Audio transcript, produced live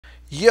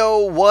Yo,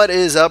 what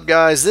is up,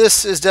 guys?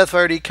 This is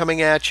DeathfireD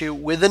coming at you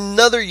with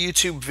another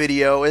YouTube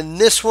video, and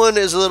this one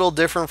is a little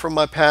different from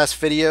my past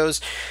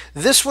videos.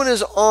 This one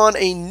is on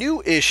a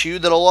new issue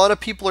that a lot of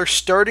people are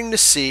starting to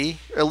see,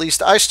 or at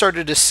least I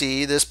started to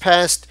see this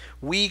past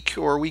week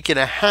or week and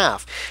a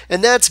half,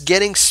 and that's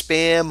getting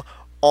spam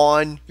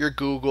on your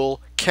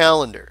Google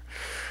Calendar.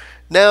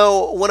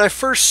 Now, when I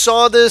first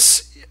saw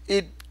this,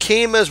 it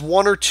came as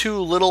one or two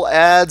little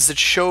ads that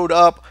showed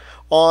up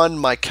on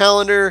my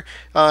calendar.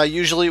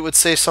 Usually it would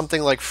say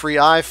something like free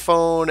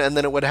iPhone, and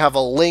then it would have a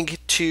link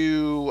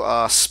to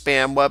a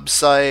spam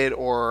website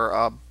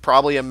or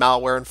probably a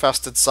malware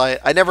infested site.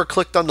 I never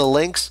clicked on the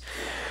links,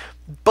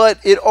 but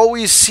it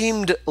always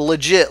seemed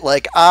legit,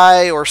 like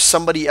I or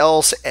somebody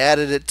else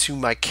added it to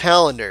my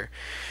calendar.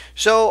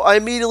 So I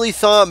immediately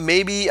thought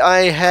maybe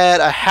I had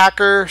a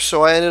hacker,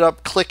 so I ended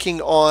up clicking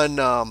on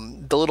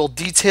the little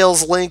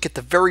details link at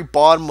the very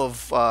bottom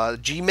of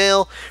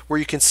Gmail where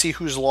you can see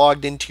who's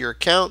logged into your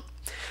account.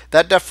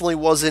 That definitely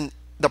wasn't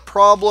the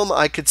problem.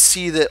 I could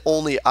see that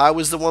only I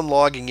was the one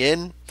logging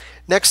in.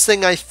 Next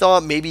thing, I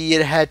thought maybe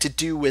it had to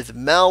do with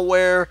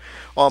malware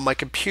on my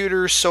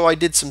computer, so I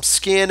did some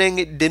scanning,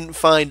 didn't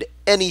find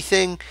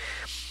anything.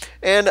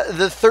 And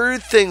the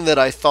third thing that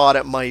I thought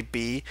it might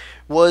be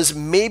was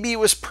maybe it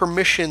was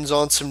permissions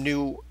on some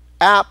new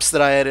apps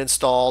that I had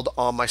installed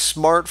on my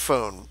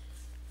smartphone.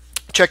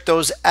 Checked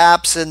those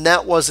apps, and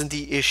that wasn't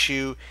the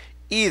issue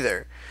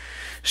either.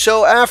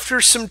 So after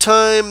some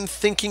time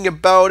thinking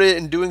about it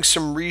and doing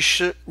some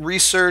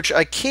research,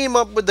 I came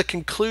up with the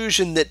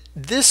conclusion that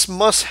this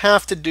must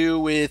have to do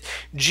with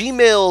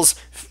Gmail's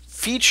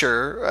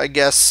feature, I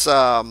guess.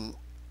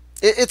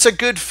 It's a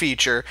good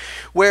feature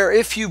where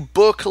if you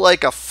book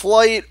like a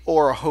flight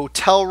or a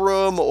hotel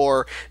room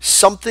or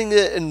something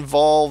that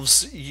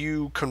involves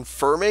you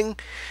confirming,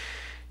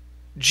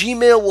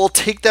 Gmail will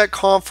take that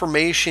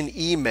confirmation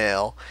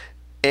email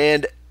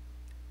and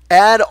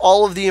add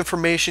all of the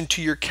information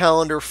to your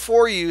calendar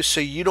for you,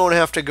 so you don't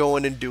have to go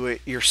in and do it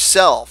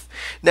yourself.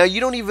 Now, you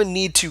don't even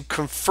need to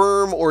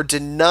confirm or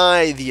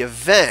deny the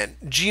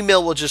event.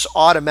 Gmail will just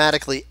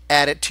automatically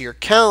add it to your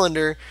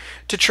calendar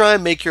to try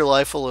and make your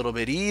life a little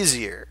bit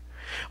easier.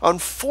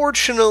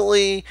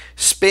 Unfortunately,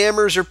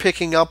 spammers are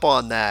picking up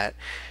on that.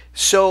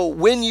 So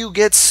when you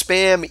get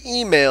spam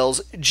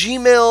emails,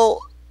 Gmail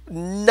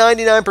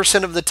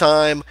 99% of the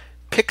time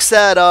picks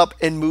that up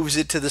and moves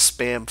it to the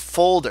spam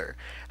folder.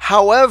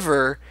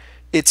 However,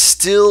 it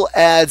still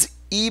adds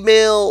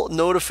email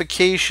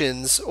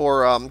notifications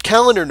or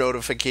calendar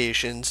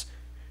notifications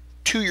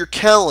to your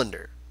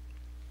calendar.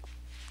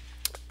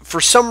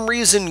 For some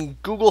reason,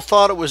 Google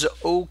thought it was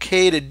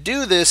okay to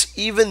do this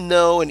even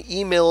though an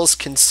email is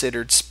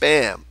considered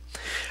spam.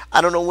 I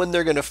don't know when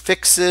they're going to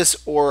fix this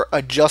or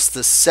adjust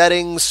the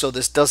settings so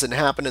this doesn't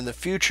happen in the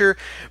future,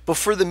 but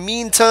for the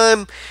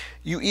meantime,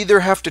 you either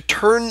have to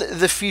turn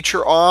the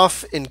feature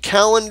off in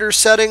calendar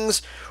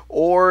settings,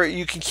 or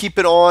you can keep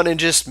it on and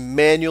just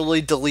manually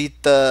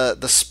delete the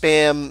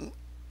spam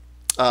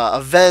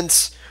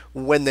events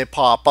when they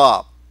pop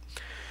up.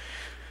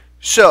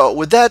 So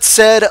with that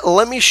said,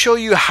 let me show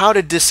you how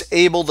to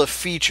disable the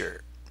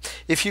feature.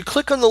 If you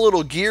click on the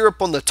little gear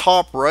up on the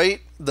top right,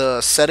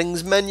 the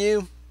settings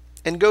menu,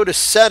 and go to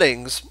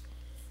settings,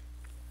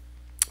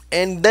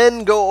 and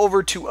then go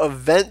over to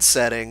event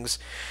settings,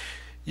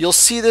 you'll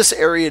see this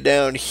area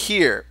down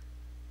here.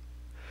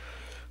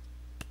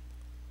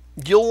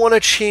 You'll want to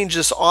change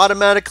this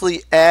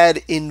automatically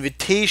add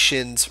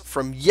invitations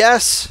from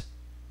yes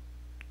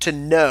to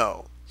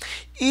no.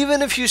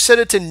 Even if you set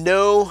it to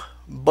no,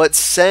 but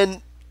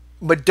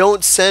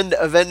don't send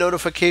event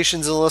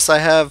notifications unless I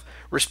have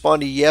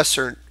respond to yes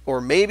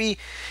or maybe,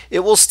 it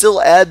will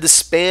still add the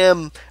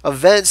spam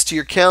events to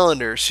your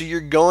calendar, so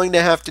you're going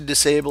to have to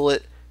disable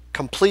it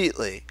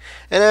completely.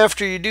 And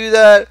after you do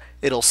that,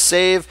 it'll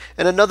save.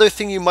 And another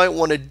thing you might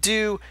want to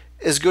do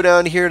is go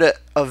down here to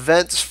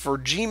events for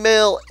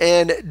Gmail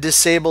and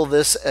disable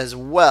this as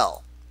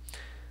well.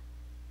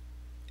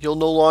 You'll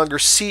no longer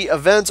see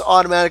events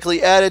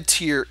automatically added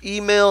to your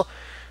email.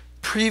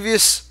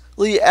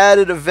 Previously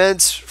added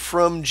events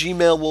from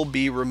Gmail will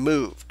be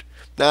removed.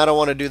 Now, I don't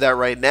want to do that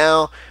right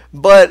now,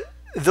 but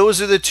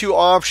those are the two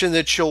options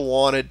that you'll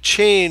want to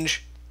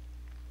change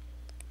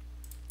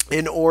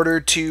in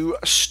order to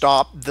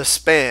stop the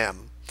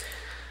spam.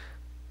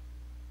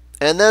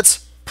 And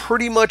that's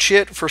pretty much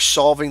it for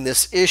solving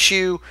this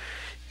issue.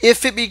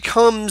 If it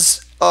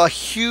becomes a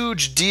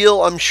huge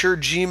deal, I'm sure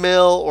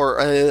Gmail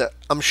or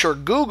I'm sure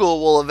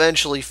Google will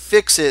eventually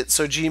fix it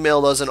so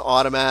Gmail doesn't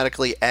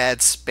automatically add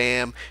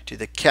spam to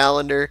the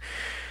calendar.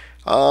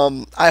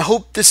 I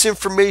hope this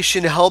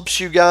information helps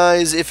you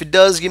guys. If it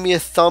does, give me a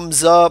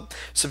thumbs up,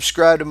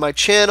 subscribe to my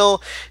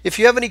channel. If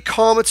you have any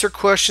comments or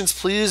questions,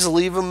 please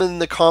leave them in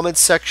the comments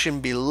section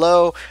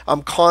below.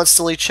 I'm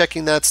constantly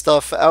checking that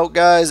stuff out,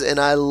 guys, and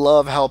I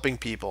love helping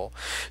people.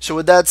 So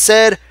with that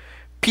said,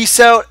 peace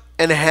out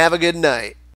and have a good night.